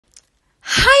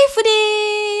Hi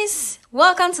foodies!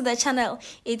 Welcome to the channel.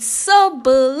 It's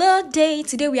SOBOLO day.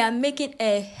 Today we are making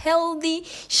a healthy,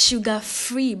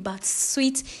 sugar-free but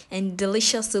sweet and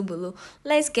delicious SOBOLO.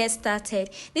 Let's get started.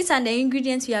 These are the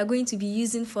ingredients we are going to be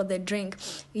using for the drink.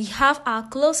 We have our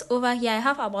cloves over here. I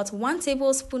have about 1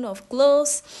 tablespoon of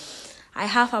cloves. I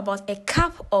have about a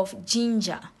cup of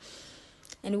ginger.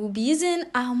 And we'll be using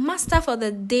our master for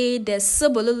the day, the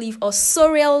SOBOLO leaf or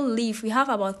Sorel leaf. We have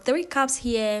about 3 cups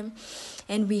here.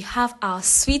 And we have our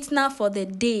sweetener for the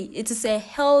day. It is a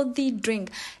healthy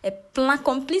drink, a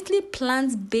completely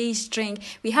plant-based drink.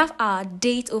 We have our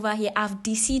date over here. I've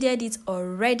de-seeded it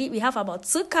already. We have about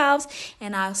 2 cups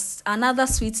and another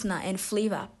sweetener and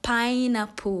flavor,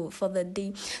 pineapple for the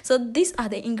day. So these are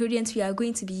the ingredients we are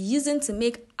going to be using to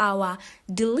make our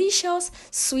delicious,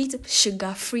 sweet,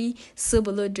 sugar-free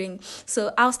SOBOLO drink.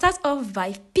 So I'll start off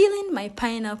by peeling my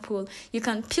pineapple. You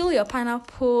can peel your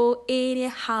pineapple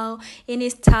anyhow, any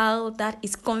style that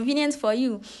is convenient for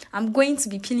you. I'm going to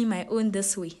be peeling my own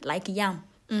this way, like yam.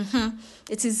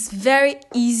 It is very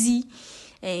easy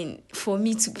and for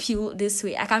me to peel this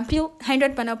way. I can peel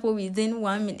 100 pineapple within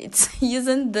 1 minute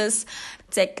using this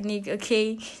technique,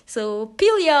 okay? So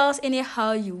peel yours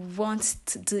anyhow you want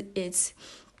to do it.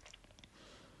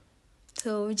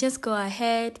 So just go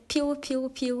ahead, peel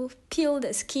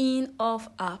the skin off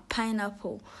our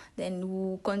pineapple. Then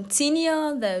we'll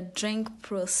continue the drink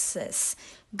process.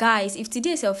 Guys, if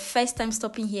today is your first time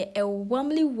stopping here, a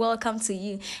warmly welcome to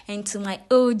you and to my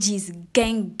OGs,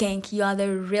 gang. You are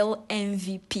the real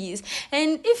MVPs.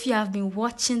 And if you have been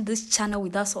watching this channel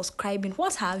without subscribing,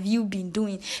 what have you been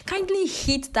doing? Kindly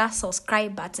hit that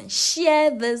subscribe button,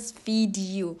 share this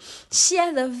video,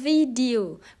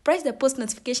 press the post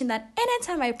notification that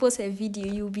anytime I post a video,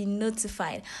 you'll be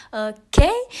notified.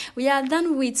 Okay, we are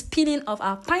done with peeling of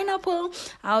our pineapple.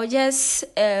 I'll just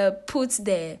put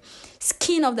the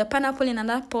skin of the pineapple in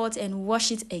another pot and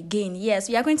wash it again. Yes,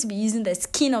 we are going to be using the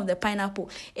skin of the pineapple.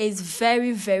 It's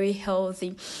very, very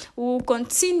healthy. We'll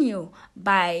continue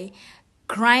by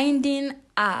grinding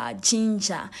our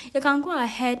ginger. You can go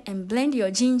ahead and blend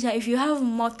your ginger. If you have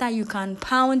mortar, you can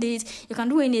pound it. You can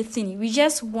do anything. We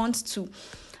just want to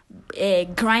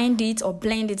grind it or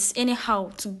blend it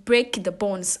anyhow to break the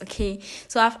bones. Okay,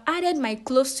 so I've added my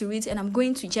cloves to it and I'm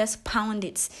going to just pound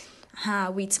it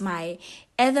with my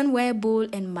earthenware bowl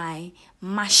and my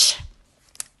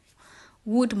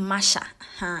wood masher.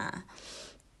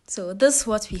 So this is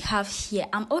what we have here.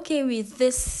 I'm okay with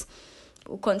this.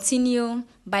 We'll continue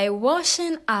by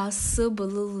washing our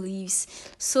SOBOLO leaves.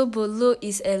 SOBOLO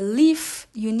is a leaf.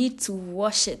 You need to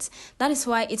wash it. That is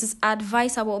why it is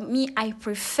advisable. Me, I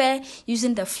prefer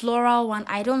using the floral one.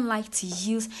 I don't like to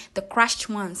use the crushed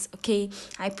ones. Okay,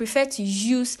 I prefer to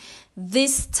use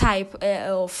this type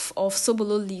of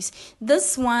SOBOLO leaves.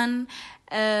 This one,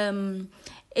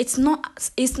 it's not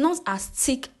as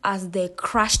thick as the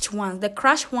crushed ones. The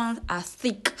crushed ones are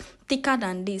thicker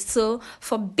than this. So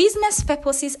for business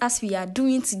purposes, as we are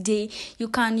doing today, you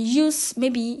can use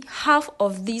maybe half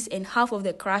of this and half of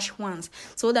the crushed ones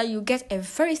so that you get a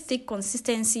very thick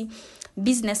consistency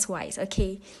business wise.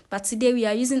 Okay, but today we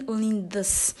are using only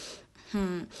this.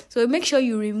 So make sure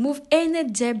you remove any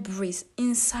debris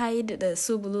inside the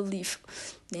SOBOLO leaf.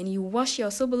 Then you wash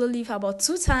your SOBOLO leaf about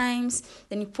 2 times.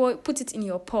 Then you put it in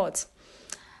your pot.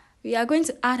 We are going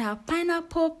to add our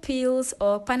pineapple peels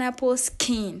or pineapple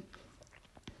skin.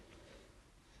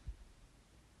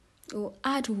 We'll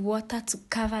add water to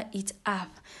cover it up.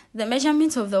 The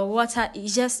measurement of the water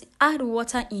is just add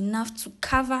water enough to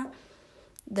cover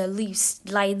the leaves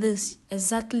like this,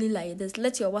 exactly like this.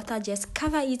 Let your water just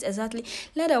cover it exactly.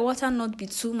 Let the water not be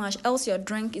too much, else your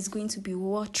drink is going to be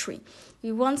watery.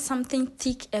 We want something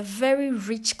thick, a very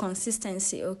rich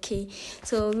consistency. Okay,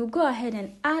 so we'll go ahead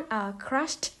and add our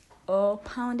crushed or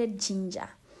pounded ginger.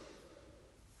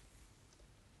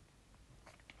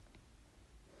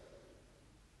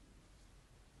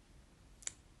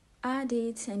 Add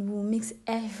it and we'll mix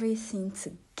everything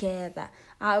together.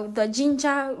 The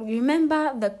ginger,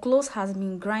 remember the cloves has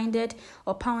been grinded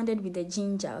or pounded with the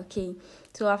ginger. Okay,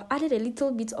 so I've added a little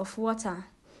bit of water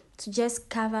to just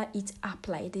cover it up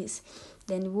like this.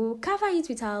 Then we'll cover it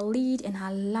with our lid and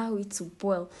allow it to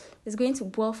boil. It's going to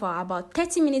boil for about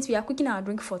 30 minutes. We are cooking our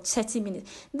drink for 30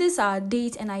 minutes. This is our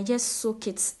date and I just soak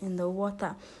it in the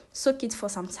water. Soak it for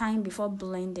some time before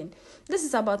blending. This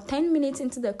is about 10 minutes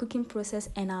into the cooking process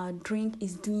and our drink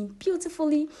is doing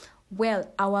beautifully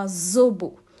well. Our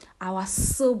ZOBO, our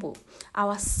SOBO,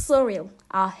 our Sorel,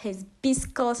 our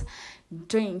Hibiscus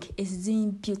drink is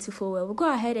doing beautiful well. We'll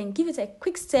go ahead and give it a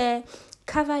quick stir,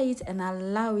 cover it and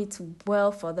allow it to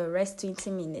boil for the rest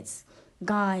 20 minutes.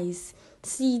 Guys,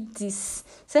 See this.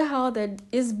 See how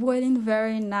it's boiling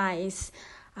very nice.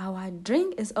 Our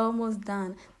drink is almost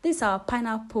done. This is our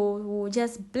pineapple. We'll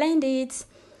just blend it.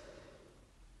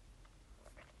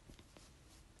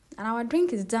 And our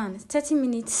drink is done. 30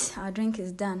 minutes, our drink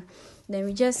is done. Then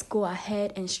we just go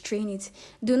ahead and strain it.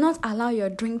 Do not allow your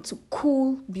drink to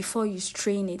cool before you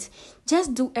strain it.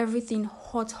 Just do everything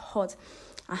hot.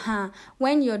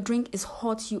 When your drink is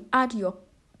hot, you add your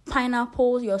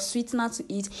pineapple, your sweetener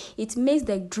to it. It makes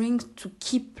the drink to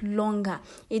keep longer.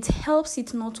 It helps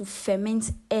it not to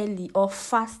ferment early or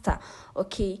faster.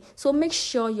 Okay, so make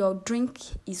sure your drink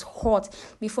is hot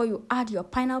before you add your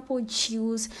pineapple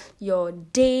juice, your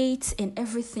dates, and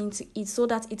everything to it, so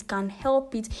that it can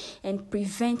help it and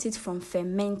prevent it from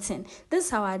fermenting. This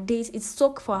is our date. It's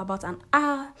soaked for about an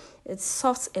hour. It's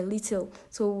soft a little,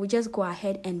 so we just go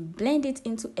ahead and blend it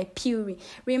into a puree.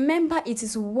 Remember, it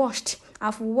is washed.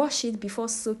 I've washed it before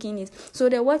soaking it, so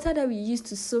the water that we use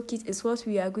to soak it is what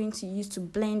we are going to use to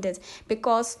blend it,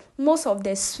 because most of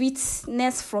the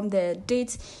sweetness from the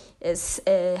date has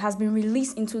been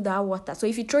released into that water. So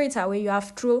if you throw it away, you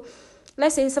have thrown,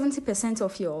 let's say, 70%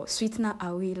 of your sweetener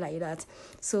away like that.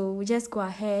 So we just go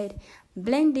ahead,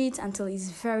 blend it until it's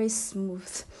very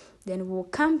smooth. Then we'll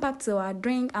come back to our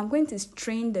drink. I'm going to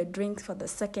strain the drink for the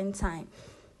second time.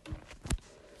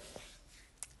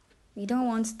 We don't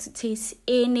want to taste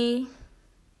nothing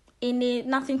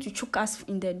to choke us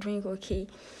in the drink, okay?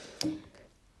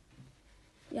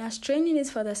 We are straining it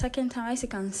for the second time. As you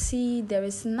can see, there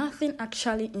is nothing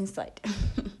actually inside.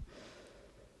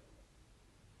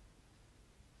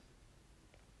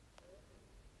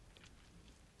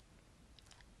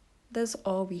 That's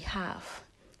all we have.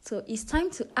 So it's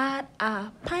time to add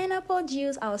our pineapple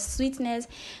juice, our sweetness.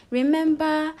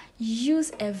 Remember,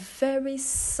 use a very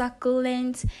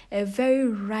succulent, a very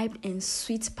ripe and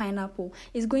sweet pineapple.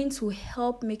 It's going to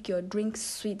help make your drink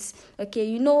sweet. Okay,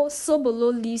 you know,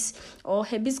 SOBOLO leaves or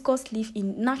hibiscus leaf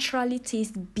naturally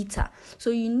taste bitter.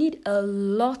 So you need a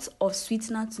lot of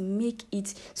sweetener to make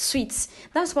it sweet.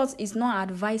 That's what is not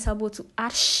advisable to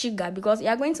add sugar, because you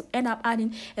are going to end up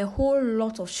adding a whole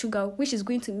lot of sugar, which is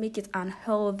going to make it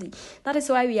unhealthy. That is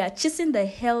why we are choosing the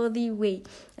healthy way.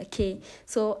 Okay,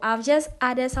 so I've just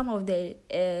added some of the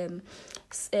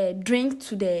drink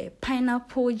to the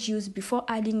pineapple juice before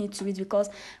adding it to it, because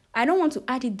I don't want to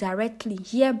add it directly.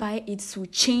 Hereby, it will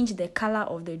change the color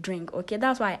of the drink. Okay,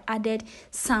 that's why I added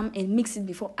some and mix it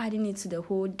before adding it to the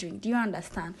whole drink. Do you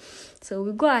understand? So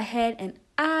we go ahead and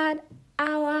add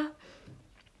our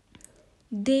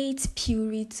date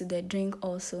puree to the drink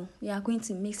also. We are going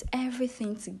to mix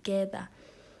everything together.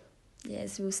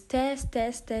 Yes, we'll stir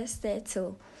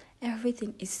till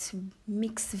everything is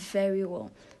mixed very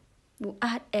well. We'll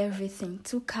add everything,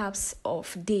 2 cups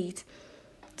of date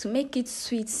to make it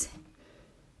sweet.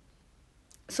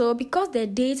 So because the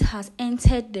date has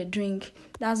entered the drink,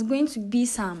 there's going to be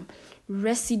some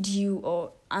residue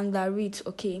or under it,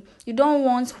 okay? You don't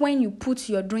want, when you put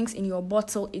your drinks in your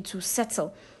bottle, it to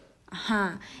settle.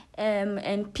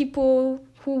 And people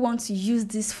who want to use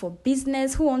this for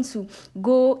business, who want to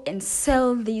go and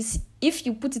sell this, if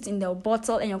you put it in the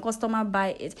bottle and your customer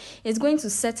buy it, it's going to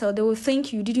settle. They will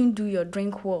think you didn't do your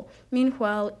drink well.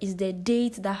 Meanwhile, it's the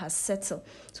date that has settled.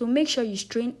 So make sure you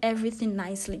strain everything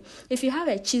nicely. If you have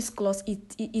a cheesecloth,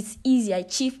 it's easier. A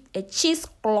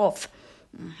cheesecloth,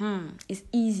 it's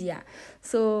easier.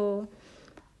 So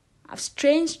I've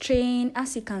strained.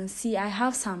 As you can see, I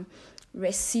have some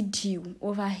residue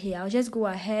over here. I'll just go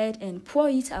ahead and pour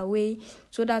it away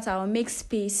so that I'll make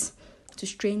space to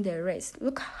strain the rest.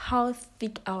 Look how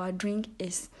thick our drink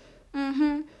is.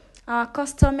 Our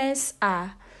customers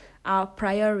are our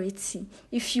priority.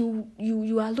 If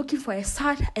you are looking for a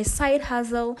side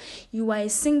hustle, you are a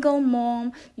single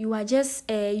mom, you are just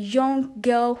a young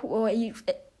girl or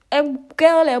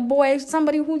a boy,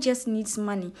 somebody who just needs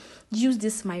money, use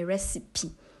this my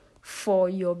recipe for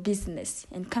your business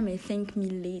and come and thank me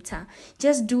later.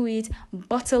 Just do it,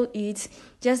 bottle it,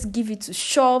 just give it to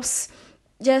shops,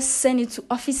 just send it to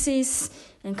offices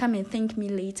and come and thank me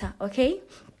later. Okay,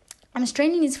 I'm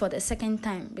straining it for the second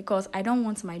time because I don't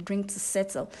want my drink to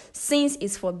settle, since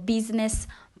it's for business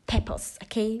purpose.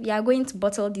 Okay, we are going to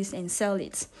bottle this and sell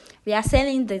it. We are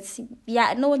selling this.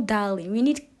 No darling, we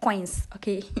need coins.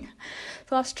 Okay.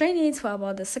 So I've strained it for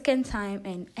about the second time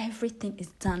and everything is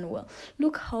done well.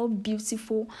 Look how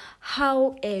beautiful,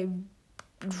 how a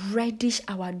reddish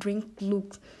our drink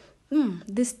looks.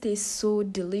 This tastes so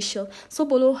delicious.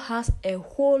 Sobolo has a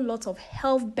whole lot of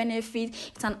health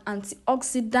benefits. It's an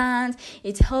antioxidant.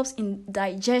 It helps in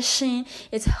digestion.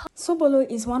 Sobolo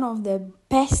is one of the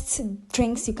best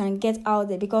drinks you can get out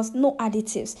there because no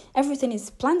additives. Everything is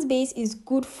plant-based. Is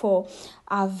good for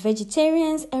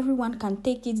vegetarians. Everyone can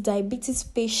take it. Diabetes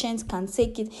patients can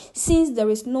take it. Since there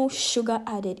is no sugar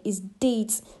added, it's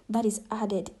dates that is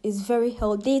added. It's very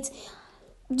healthy.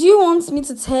 Do you want me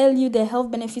to tell you the health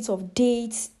benefits of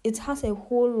dates? It has a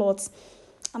whole lot.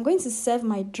 I'm going to serve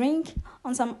my drink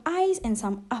on some ice and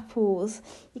some apples.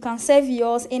 You can serve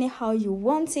yours anyhow you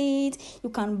want it. You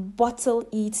can bottle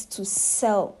it to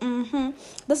sell.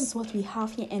 This is what we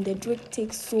have here, and the drink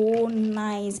tastes so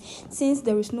nice since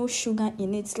there is no sugar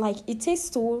in it. Like, it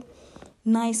tastes so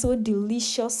nice, so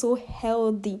delicious, so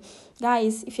healthy.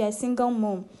 Guys, if you're a single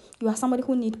mom, you are somebody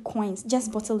who need coins,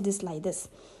 just bottle this like this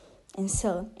and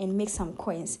sell and make some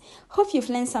coins. Hope you've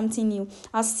learned something new.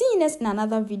 I'll see you next in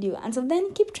another video. Until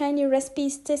then, keep trying new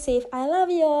recipes. Stay safe. I love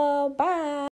you all. Bye.